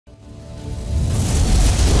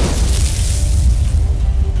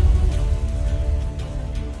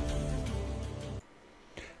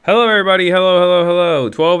Hello everybody, hello.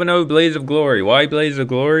 12-0 Blaze of Glory. Why Blaze of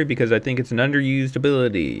Glory? Because I think it's an underused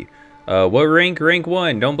ability. What rank? Rank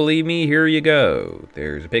 1. Don't believe me? Here you go.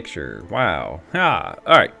 There's a picture. Wow.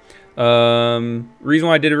 Alright. Reason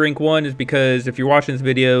why I did a rank 1 is because if you're watching this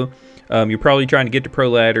video, you're probably trying to get to Pro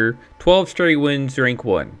Ladder. 12 straight wins, rank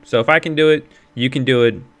 1. So if I can do it, you can do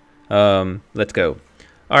it. Let's go.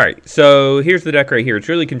 Alright, so here's the deck right here. It's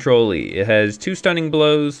really control-y. It has 2 stunning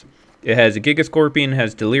blows. It has a Giga Scorpion,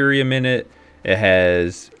 has Delirium in it. It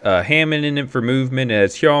has Hammond in it for movement. It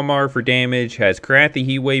has Hjalmar for damage. Has Karathi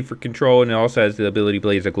Heat Wave for control. And it also has the ability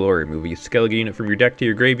Blaze of Glory. Move a Skeleton unit from your deck to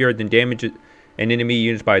your graveyard, then damage it and enemy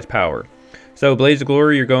units by its power. So Blaze of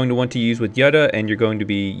Glory you're going to want to use with Yutta, and you're going to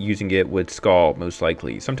be using it with Skull, most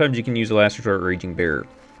likely. Sometimes you can use a Last Resort Raging Bear. A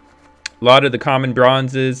lot of the common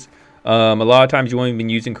bronzes. A lot of times you won't even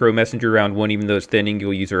be using Crow Messenger round 1, even though it's thinning.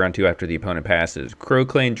 You'll use it round 2 after the opponent passes. Crow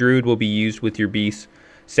Clan Druid will be used with your Beast.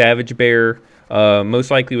 Savage Bear, most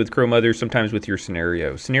likely with Crow Mother, sometimes with your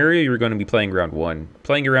Scenario. Scenario you're going to be playing round 1.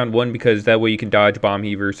 Playing around 1 because that way you can dodge Bomb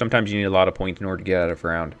Heaver. Sometimes you need a lot of points in order to get out of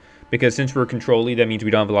round. Because since we're control-y, that means we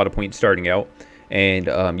don't have a lot of points starting out. And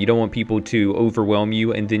you don't want people to overwhelm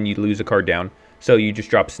you and then you lose a card down. So you just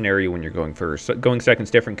drop Scenario when you're going first. So going second's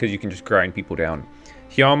different because you can just grind people down.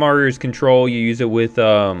 Hjalmar is control. You use it with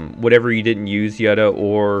whatever you didn't use, Yutta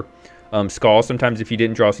or Skull. Sometimes if you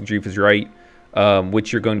didn't draw Sigdrifa's Right,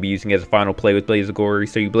 which you're going to be using as a final play with Blaze of Glory.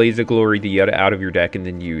 So you Blaze of Glory the Yutta out of your deck and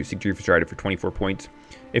then use Sigdrifa's Right for 24 points.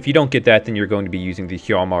 If you don't get that, then you're going to be using the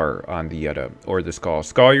Hjalmar on the Yutta or the Skull.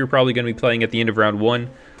 Skull you're probably going to be playing at the end of round 1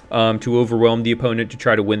 to overwhelm the opponent to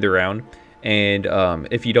try to win the round. And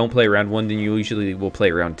if you don't play round 1, then you usually will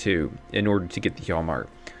play round 2 in order to get the Hjalmar.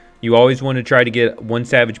 You always want to try to get 1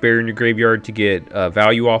 Savage Bear in your graveyard to get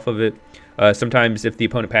value off of it. Sometimes if the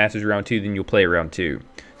opponent passes round 2, then you'll play round 2.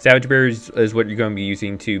 Savage Bear is what you're going to be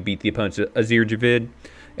using to beat the opponent's Azir Javid.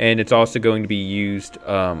 And it's also going to be used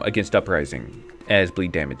against Uprising as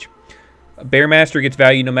bleed damage. Bearmaster gets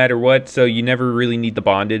value no matter what, so you never really need the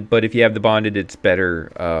Bonded. But if you have the Bonded, it's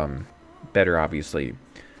better, obviously.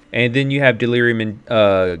 And then you have Delirium and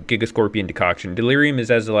Giga Scorpion Decoction. Delirium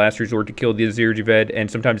is as the last resort to kill the Azir Javed,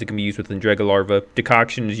 and sometimes it can be used with Lindrega Larva.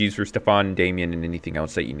 Decoction is used for Stefan and Damien and anything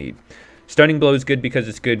else that you need. Stunning Blow is good because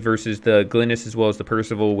it's good versus the Glynis as well as the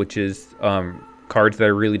Percival, which is cards that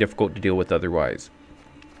are really difficult to deal with otherwise.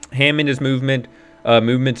 Hammond is movement.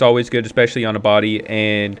 Movement's always good, especially on a body.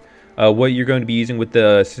 And what you're going to be using with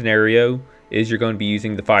the Scenario is you're going to be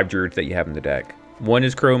using the 5 Druids that you have in the deck. 1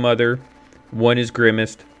 is Crow Mother. 1 is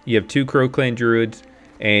Grimmest. You have 2 Crow Clan Druids,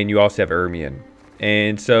 and you also have Ermion.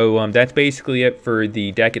 And so that's basically it for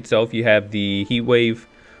the deck itself. You have the Heat Wave,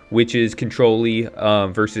 which is control-y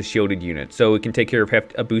versus shielded units. So it can take care of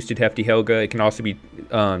a boosted Hefty Helga. It can also be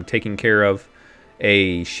taking care of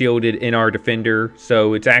a shielded NR Defender.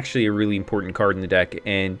 So it's actually a really important card in the deck.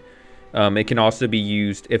 And it can also be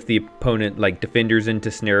used if the opponent defenders into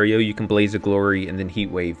Scenario. You can Blaze of Glory and then Heat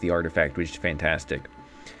Wave the artifact, which is fantastic.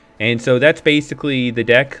 And so that's basically the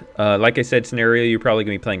deck. Like I said, Scenario, you're probably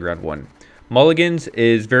going to be playing round 1. Mulligans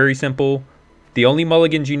is very simple. The only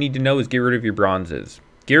mulligans you need to know is get rid of your bronzes.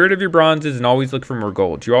 Get rid of your bronzes and always look for more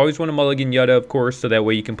gold. You always want to mulligan Yutta, of course, so that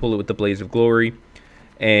way you can pull it with the Blaze of Glory.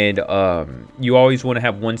 And you always want to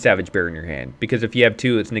have 1 Savage Bear in your hand, because if you have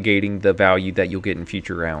 2, it's negating the value that you'll get in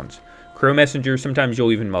future rounds. Crow Messenger, sometimes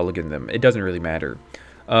you'll even mulligan them. It doesn't really matter.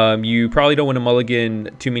 You probably don't want to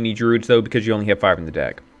mulligan too many Druids, though, because you only have 5 in the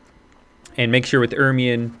deck. And make sure with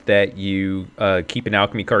Ermion that you keep an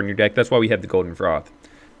Alchemy card in your deck. That's why we have the Golden Froth.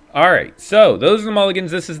 Alright, so those are the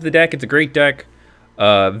mulligans. This is the deck. It's a great deck.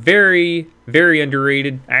 Very, very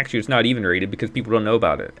underrated. Actually, it's not even rated because people don't know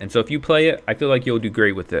about it. And so if you play it, I feel like you'll do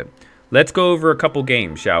great with it. Let's go over a couple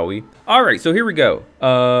games, shall we? Alright, so here we go.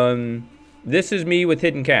 This is me with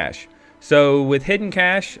Hidden Cash. So with Hidden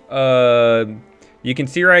Cash, you can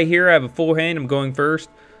see right here I have a full hand. I'm going first.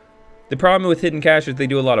 The problem with Hidden Cash is they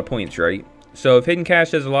do a lot of points, right? So if Hidden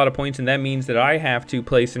Cash does a lot of points, and that means that I have to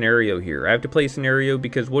play Scenario here. I have to play Scenario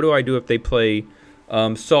because what do I do if they play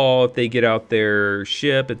Saul, if they get out their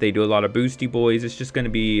ship, if they do a lot of boosty boys? It's just going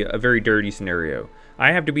to be a very dirty Scenario.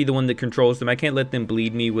 I have to be the one that controls them. I can't let them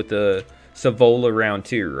bleed me with a Savola round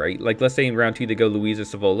 2, right? Like, let's say in round 2 they go Louisa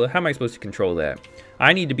Savola. How am I supposed to control that?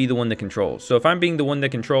 I need to be the one that controls. So if I'm being the one that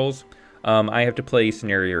controls, I have to play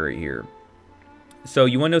Scenario right here. So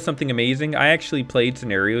you want to know something amazing? I actually played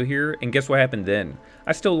Scenario here, and guess what happened then?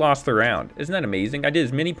 I still lost the round. Isn't that amazing? I did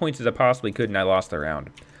as many points as I possibly could, and I lost the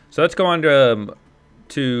round. So let's go on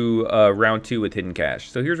to round 2 with Hidden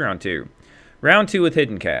Cash. So here's round 2. Round 2 with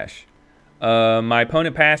Hidden Cash. My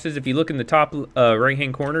opponent passes. If you look in the top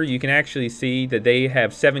right-hand corner, you can actually see that they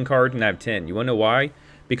have 7 cards and I have 10. You want to know why?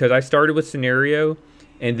 Because I started with Scenario,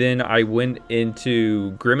 and then I went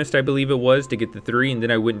into Grimmist, I believe it was, to get the 3, and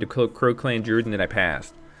then I went into Crow Clan Druid, and then I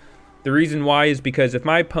passed. The reason why is because if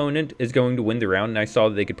my opponent is going to win the round, and I saw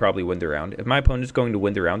that they could probably win the round, if my opponent is going to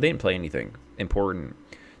win the round, they didn't play anything important,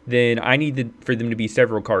 then I need for them to be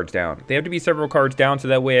several cards down. They have to be several cards down so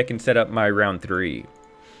that way I can set up my round 3.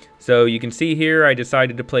 So you can see here I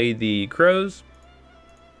decided to play the Crows,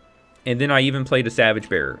 and then I even played a Savage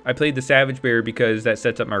Bear. I played the Savage Bear because that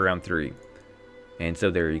sets up my round 3. And so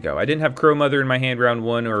there you go. I didn't have Crow Mother in my hand round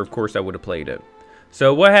 1, or of course I would have played it.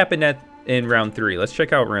 So what happened in round 3? Let's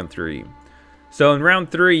check out round 3. So in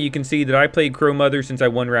round 3, you can see that I played Crow Mother since I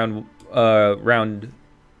won round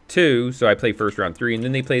 2, so I played first round 3, and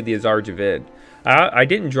then they played the Azar Javid. I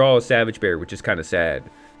didn't draw a Savage Bear, which is kind of sad.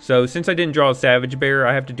 So since I didn't draw a Savage Bear,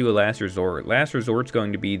 I have to do a Last Resort. Last Resort's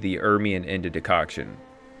going to be the Ermion End of Decoction.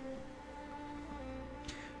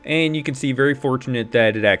 And you can see, very fortunate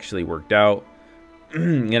that it actually worked out.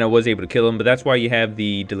 And I was able to kill him, but that's why you have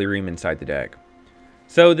the Delirium inside the deck.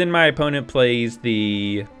 So then my opponent plays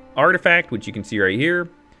the Artifact, which you can see right here,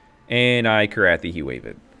 and I Karathi He Wave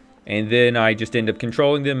it. And then I just end up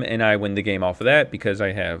controlling them, and I win the game off of that because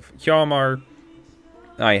I have Hjalmar,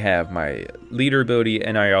 I have my leader ability,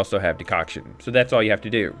 and I also have Decoction. So that's all you have to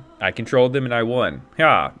do. I controlled them, and I won.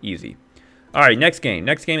 Ha! Easy. Alright, next game.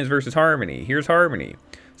 Next game is versus Harmony. Here's Harmony.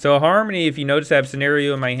 So Harmony, if you notice, I have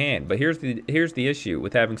Scenario in my hand. But here's the issue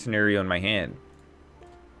with having Scenario in my hand.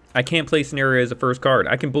 I can't play Scenario as a first card.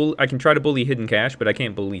 I can try to bully Hidden Cash, but I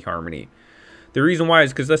can't bully Harmony. The reason why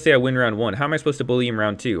is because let's say I win round 1. How am I supposed to bully him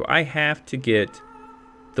round 2? I have to get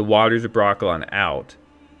the Waters of Broccolon out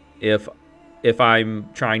if I'm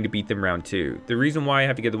trying to beat them round 2. The reason why I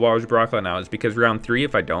have to get the Waters of Broccolon out is because round 3,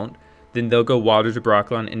 if I don't, then they'll go Waters of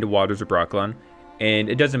Broccolon into Waters of Broccolon. And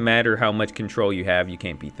it doesn't matter how much control you have, you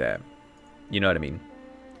can't beat that. You know what I mean?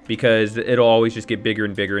 Because it'll always just get bigger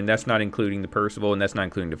and bigger, and that's not including the Percival, and that's not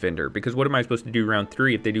including Defender. Because what am I supposed to do round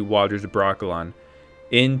 3 if they do Waters of Broccolon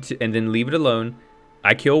and then leave it alone?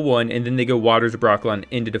 I kill one, and then they go Waters of Broccolon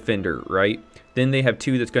into Defender, right? Then they have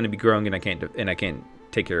 2 that's going to be growing, and I can't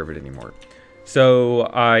take care of it anymore. So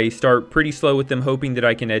I start pretty slow with them, hoping that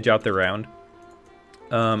I can edge out the round.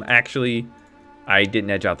 Actually, I didn't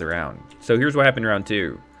edge out the round. So here's what happened in round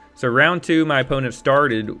 2. So round 2, my opponent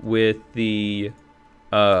started with the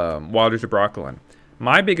Waters of Broccolon.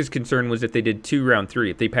 My biggest concern was if they did 2 round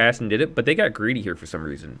 3, if they passed and did it, but they got greedy here for some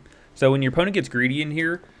reason. So when your opponent gets greedy in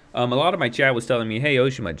here, a lot of my chat was telling me, hey,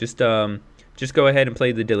 OceanMud, just go ahead and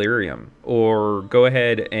play the Delirium, or go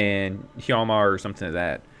ahead and Hjalmar or something like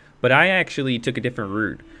that. But I actually took a different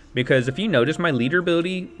route, because if you notice, my leader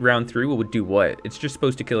ability round 3 would do what? It's just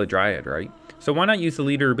supposed to kill a Dryad, right? So why not use the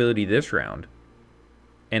leader ability this round?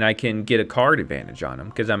 And I can get a card advantage on him,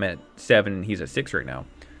 because I'm at 7 and he's at 6 right now.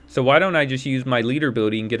 So why don't I just use my leader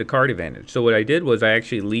ability and get a card advantage? So what I did was I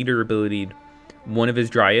actually leader abilitied one of his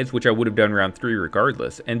Dryads, which I would have done round 3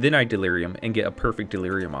 regardless, and then I Delirium and get a perfect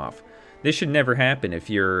Delirium off. This should never happen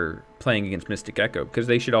if you're playing against Mystic Echo, because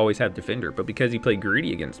they should always have Defender. But because he played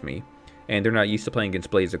greedy against me, and they're not used to playing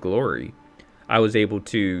against Blaze of Glory, I was able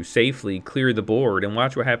to safely clear the board, and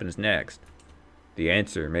watch what happens next. The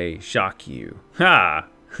answer may shock you. Ha!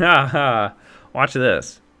 Ha ha! Watch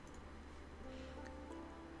this.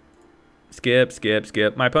 Skip, skip,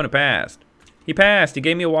 skip. My opponent passed. He passed. He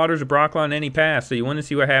gave me a Waters of Broccolon and he passed. So you want to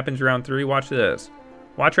see what happens round 3? Watch this.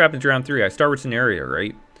 Watch what happens round 3. I start with Scenario,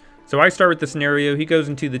 right? So I start with the Scenario. He goes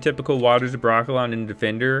into the typical Waters of Broccolon and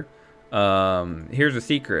Defender. Here's a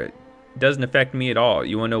secret. It doesn't affect me at all.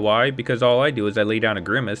 You want to know why? Because all I do is I lay down a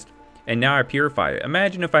Grimmist, and now I Purify it.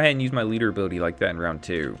 Imagine if I hadn't used my leader ability like that in round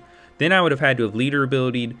 2. Then I would have had to have leader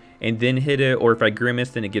abilitied and then hit it, or if I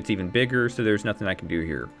Grimmist, then it gets even bigger, so there's nothing I can do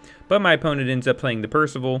here. But my opponent ends up playing the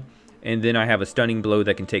Percival, and then I have a Stunning Blow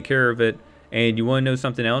that can take care of it. And you want to know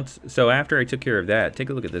something else? So after I took care of that, take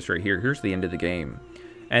a look at this right here. Here's the end of the game.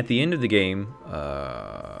 At the end of the game,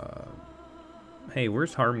 hey,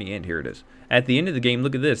 where's Harmony end? Here it is. At the end of the game,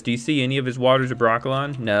 look at this. Do you see any of his Waters of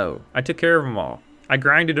Broccolon? No. I took care of them all. I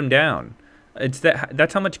grinded them down.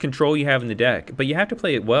 That's how much control you have in the deck. But you have to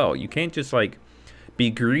play it well. You can't just, like, be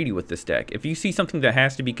greedy with this deck. If you see something that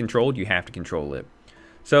has to be controlled, you have to control it.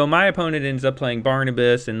 So my opponent ends up playing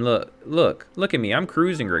Barnabas, and look at me. I'm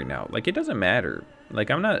cruising right now. Like, it doesn't matter. Like,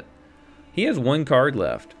 I'm not... He has 1 card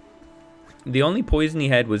left. The only poison he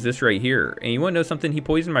had was this right here. And you want to know something? He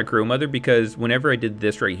poisoned my Crow Mother because whenever I did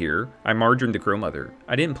this right here, I margined the Crow Mother.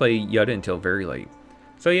 I didn't play Yutta until very late.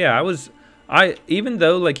 So yeah, even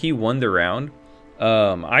though like he won the round,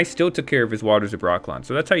 I still took care of his Waters of Brocklon.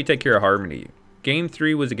 So that's how you take care of Harmony. Game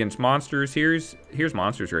 3 was against Monsters. Here's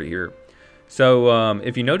Monsters right here. So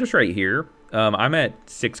if you notice right here, I'm at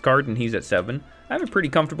 6 cards and he's at 7. I have a pretty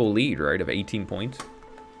comfortable lead, right, of 18 points.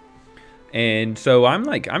 And so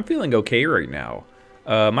I'm feeling okay right now.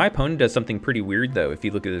 My opponent does something pretty weird though. If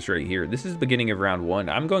you look at this right here, this is the beginning of round 1.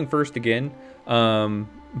 I'm going first again,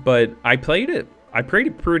 but I played it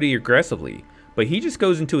pretty aggressively. But he just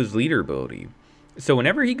goes into his leader ability. So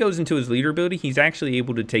whenever he goes into his leader ability, he's actually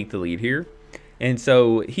able to take the lead here. And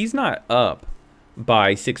so he's not up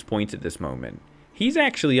by 6 points at this moment. He's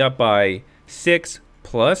actually up by 6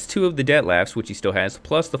 plus 2 of the Detlefs, which he still has,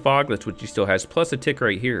 plus the Foglets, which he still has, plus a tick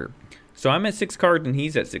right here. So I'm at 6 cards and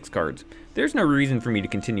he's at 6 cards. There's no reason for me to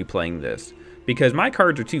continue playing this because my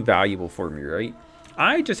cards are too valuable for me, right?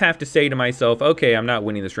 I just have to say to myself, okay, I'm not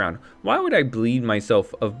winning this round. Why would I bleed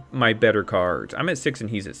myself of my better cards? I'm at 6 and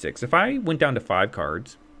he's at 6. If I went down to 5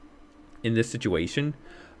 cards in this situation,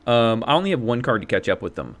 I only have 1 card to catch up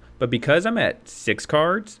with them. But because I'm at 6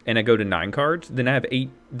 cards and I go to 9 cards, then I have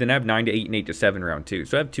 9 to 8 and 8 to 7 round 2.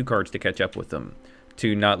 So I have 2 cards to catch up with them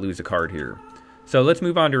to not lose a card here. So let's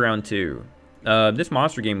move on to round 2. This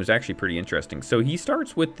monster game was actually pretty interesting. So he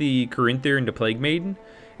starts with the Corinthian into Plague Maiden.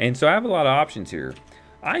 And so I have a lot of options here.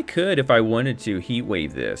 I could, if I wanted to, Heat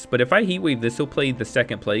Wave this. But if I Heat Wave this, he'll play the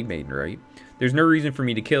second Plague Maiden, right? There's no reason for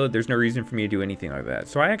me to kill it. There's no reason for me to do anything like that.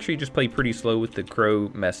 So I actually just play pretty slow with the Crow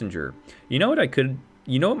Messenger. You know what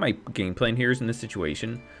you know what my game plan here is in this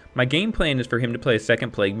situation? My game plan is for him to play a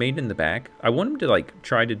second Plague Maiden in the back. I want him to like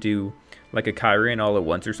try to do like a Kyrian all at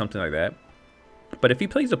once or something like that. But if he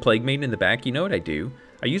plays a Plague Maiden in the back, you know what I do?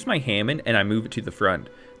 I use my Hammond and I move it to the front.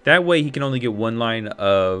 That way he can only get 1 line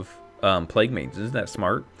of Plague Maidens. Isn't that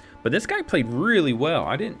smart? But this guy played really well.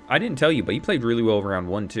 I didn't tell you, but he played really well round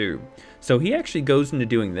 1 too. So he actually goes into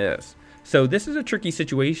doing this. So this is a tricky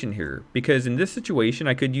situation here, because in this situation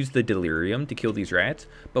I could use the Delirium to kill these rats,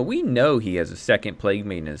 but we know he has a second Plague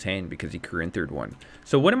Maiden in his hand because he Corinthired one.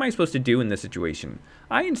 So what am I supposed to do in this situation?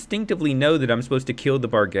 I instinctively know that I'm supposed to kill the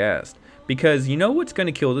Barghest, because you know what's going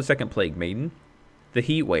to kill the second Plague Maiden? The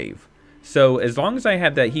Heat Wave. So as long as I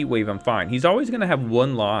have that Heat Wave, I'm fine. He's always going to have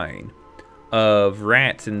 1 line of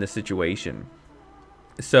rats in this situation.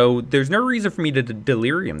 So there's no reason for me to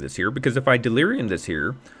Delirium this here, because if I Delirium this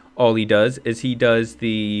here, all he does is he does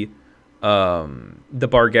the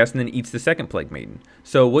Barghest and then eats the second Plague Maiden.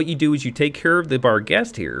 So what you do is you take care of the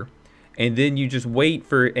Barghest here, and then you just wait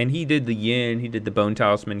for, and he did the Yin, he did the Bone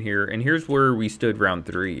Talisman here, and here's where we stood round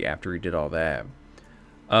 3 after he did all that.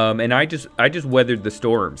 And I just weathered the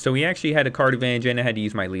storm. So he actually had a card advantage and I had to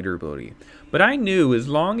use my leader ability. But I knew as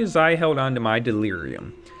long as I held on to my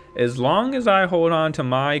Delirium, as long as I hold on to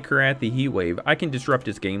my Karathi Heat Wave, I can disrupt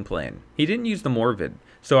his game plan. He didn't use the Morvid,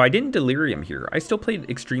 so I didn't Delirium here. I still played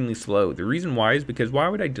extremely slow. The reason why is because why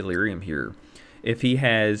would I Delirium here if he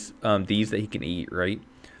has these that he can eat, right?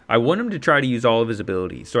 I want him to try to use all of his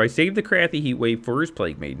abilities. So I saved the Karathi Heat Wave for his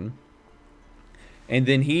Plague Maiden. And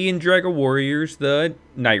then he and Drago Warriors the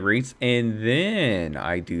Night Wraiths, and then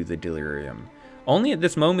I do the Delirium. Only at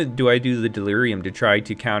this moment do I do the Delirium to try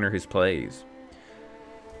to counter his plays.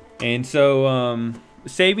 And so,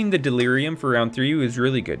 saving the Delirium for round 3 was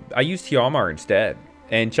really good. I used Hjalmar instead.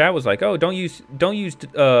 And chat was like, oh, don't use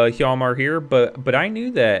Hjalmar here. But I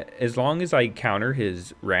knew that as long as I counter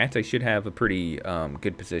his rats, I should have a pretty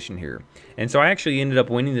good position here. And so I actually ended up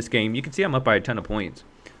winning this game. You can see I'm up by a ton of points.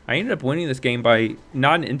 I ended up winning this game by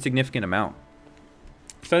not an insignificant amount.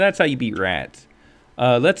 So that's how you beat rats.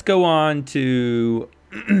 Let's go on to...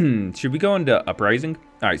 should we go into Uprising?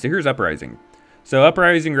 Alright, so here's Uprising. So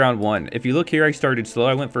Uprising round 1. If you look here, I started slow.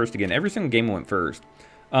 I went first again. Every single game I went first.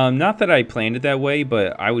 Not that I planned it that way,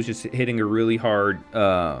 but I was just hitting a really hard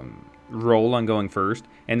roll on going first.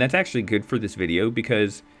 And that's actually good for this video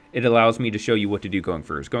because it allows me to show you what to do going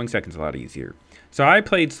first. Going second's a lot easier. So I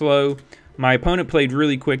played slow. My opponent played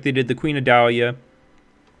really quick. They did the Queen of Dahlia.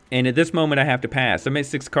 And at this moment, I have to pass. I'm at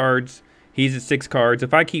 6 cards. He's at 6 cards.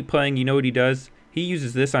 If I keep playing, you know what he does? He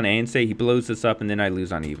uses this on Ansei. He blows this up, and then I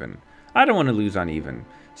lose on even. I don't want to lose on even.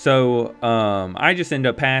 So I just end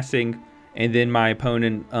up passing. And then my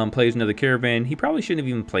opponent plays another Caravan. He probably shouldn't have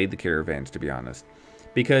even played the Caravans, to be honest.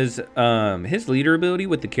 Because his leader ability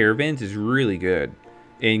with the Caravans is really good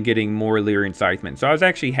in getting more Lyrian Scythemen. So I was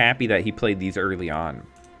actually happy that he played these early on.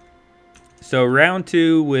 So round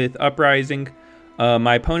 2 with Uprising,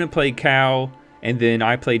 my opponent played Cow, and then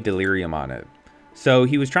I played Delirium on it. So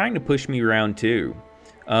he was trying to push me round 2.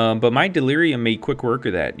 But my Delirium made quick work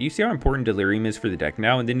of that. You see how important Delirium is for the deck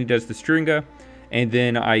now? And then he does the Stringa, and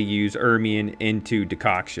then I use Ermion into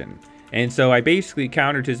Decoction. And so I basically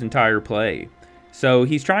countered his entire play. So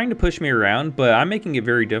he's trying to push me around, but I'm making it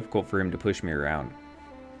very difficult for him to push me around.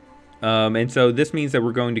 And so this means that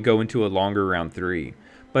we're going to go into a longer round 3.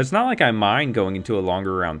 But it's not like I mind going into a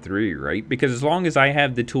longer round 3, right? Because as long as I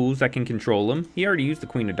have the tools that can control him, he already used the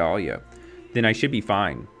Queen of Dahlia, then I should be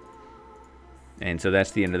fine. And so that's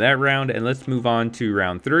the end of that round. And let's move on to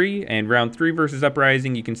round 3. And round 3 versus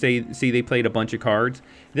Uprising, you can see they played a bunch of cards.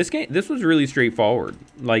 This was really straightforward,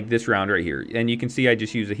 like this round right here. And you can see I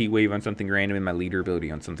just used a Heat Wave on something random and my leader ability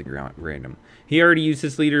on something random. He already used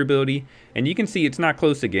his leader ability, and you can see it's not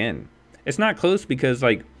close again. It's not close because,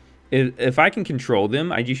 like, if I can control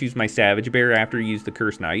them, I just use my Savage Bear after I use the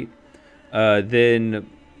Cursed Knight. Then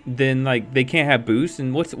like they can't have boosts,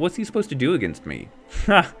 and what's he supposed to do against me?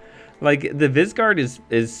 Like, the Vizguard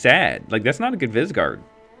is sad. Like, that's not a good Vizguard.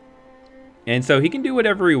 And so he can do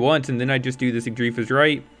whatever he wants, and then I just do this Yggdrasil's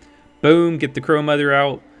Right. Boom, get the Crow Mother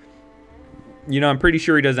out. You know, I'm pretty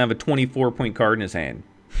sure he doesn't have a 24-point card in his hand.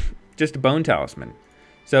 Just a Bone Talisman.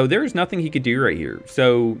 So there's nothing he could do right here.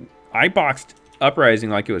 So I boxed Uprising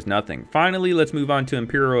like it was nothing. Finally, let's move on to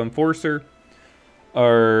Imperial Enforcer.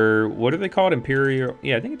 Or what are they called? Imperial?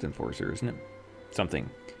 Yeah, I think it's Enforcer, isn't it? Something.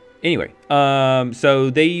 Anyway,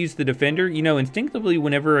 so they use the Defender. You know, instinctively,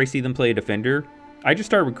 whenever I see them play a Defender, I just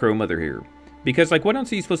start with Crow Mother here. Because, like, what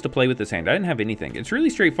else are you supposed to play with this hand? I didn't have anything. It's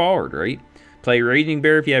really straightforward, right? Play Raging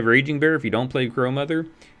Bear if you have Raging Bear, if you don't play Crow Mother.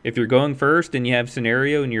 If you're going first and you have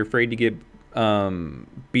Scenario and you're afraid to get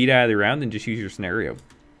beat out of the round, then just use your Scenario.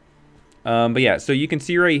 But yeah, so you can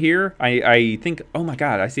see right here, I think, oh my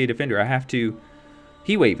god, I see a Defender. I have to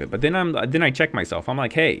Heat Wave it. But then I check myself. I'm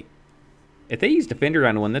like, hey, if they use Defender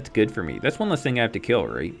on one, that's good for me. That's one less thing I have to kill,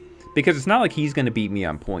 right? Because it's not like he's going to beat me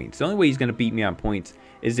on points. The only way he's going to beat me on points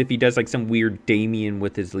is if he does like some weird Damien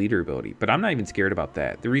with his leader ability. But I'm not even scared about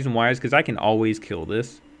that. The reason why is because I can always kill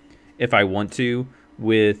this if I want to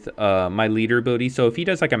with my leader ability. So if he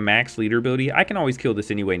does like a max leader ability, I can always kill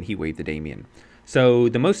this anyway and Heat Wave the Damien. So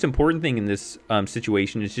the most important thing in this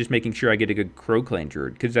situation is just making sure I get a good Crow Clan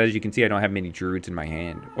Druid. Because as you can see, I don't have many Druids in my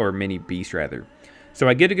hand. Or many Beasts, rather. So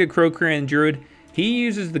I get a good Crow Clan Druid. He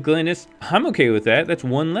uses the Glennis. I'm okay with that. That's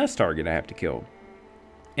one less target I have to kill.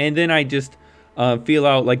 And then I just feel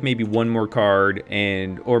out like maybe one more card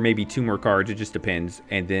or maybe two more cards. It just depends.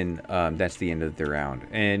 And then that's the end of the round.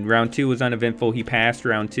 And round 2 was uneventful. He passed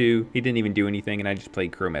round 2. He didn't even do anything. And I just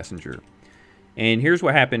played Crow Messenger. And here's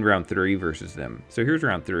what happened round 3 versus them. So here's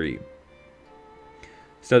round 3.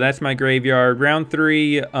 So that's my graveyard. Round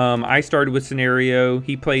 3, I started with Scenario.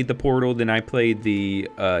 He played the Portal, then I played the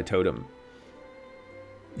Totem.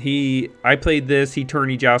 I played this, he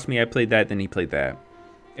turned, he jousted me, I played that, then he played that.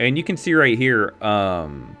 And you can see right here, I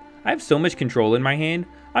have so much control in my hand.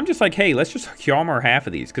 I'm just like, hey, let's just Hjalmar half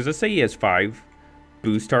of these. Because let's say he has 5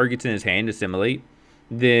 boost targets in his hand to assimilate.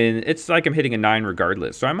 Then it's like I'm hitting a 9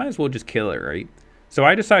 regardless. So I might as well just kill it, right? So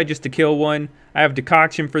I decide just to kill one. I have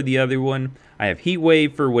Decoction for the other one. I have Heat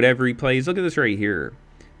Wave for whatever he plays. Look at this right here.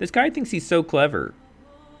 This guy thinks he's so clever.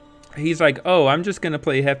 He's like, oh, I'm just going to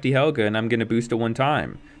play Hefty Helga and I'm going to boost it one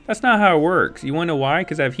time. That's not how it works. You want to know why?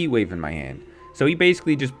 Because I have Heat Wave in my hand. So he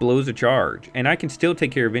basically just blows a charge. And I can still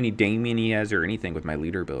take care of any Damien he has or anything with my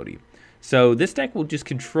leader ability. So this deck will just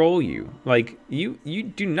control you. Like, you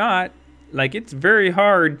do not... Like, it's very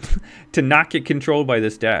hard to not get controlled by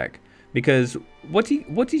this deck. Because what's he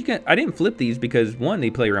gonna... I didn't flip these because, 1, they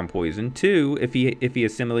play around poison. 2, if he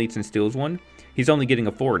assimilates and steals one, he's only getting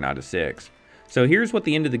a 4, not a 6. So here's what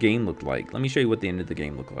the end of the game looked like. Let me show you what the end of the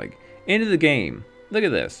game looked like. End of the game. Look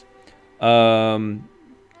at this.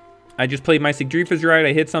 I just played my Sigdrifa's Right.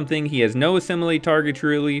 I hit something. He has no assimilate targets,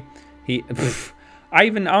 really. I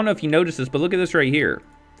don't know if you noticed this, but look at this right here.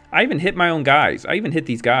 I even hit my own guys. I even hit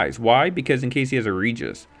these guys. Why? Because in case he has a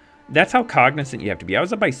Regis. That's how cognizant you have to be. I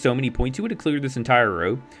was up by so many points. He would have cleared this entire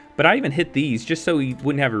row. But I even hit these just so he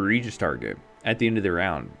wouldn't have a Regis target at the end of the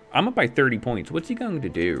round. I'm up by 30 points. What's he going to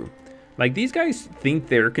do? Like, these guys think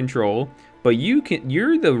they're control, but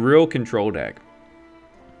you're the real control deck.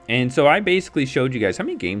 And so I basically showed you guys, how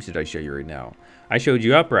many games did I show you right now? I showed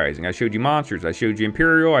you Uprising, I showed you Monsters, I showed you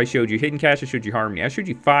Imperial, I showed you Hidden Cache, I showed you Harmony. I showed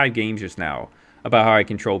you 5 games just now about how I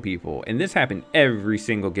control people. And this happened every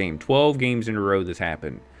single game. 12 games in a row this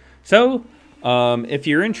happened. So, if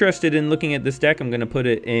you're interested in looking at this deck, I'm going to put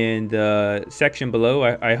it in the section below.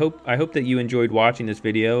 I hope that you enjoyed watching this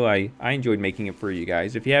video. I enjoyed making it for you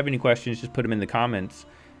guys. If you have any questions, just put them in the comments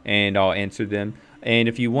and I'll answer them. And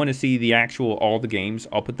if you want to see the actual all the games,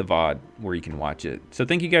 I'll put the VOD where you can watch it. So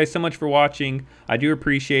thank you guys so much for watching. I do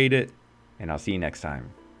appreciate it, and I'll see you next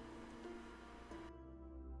time.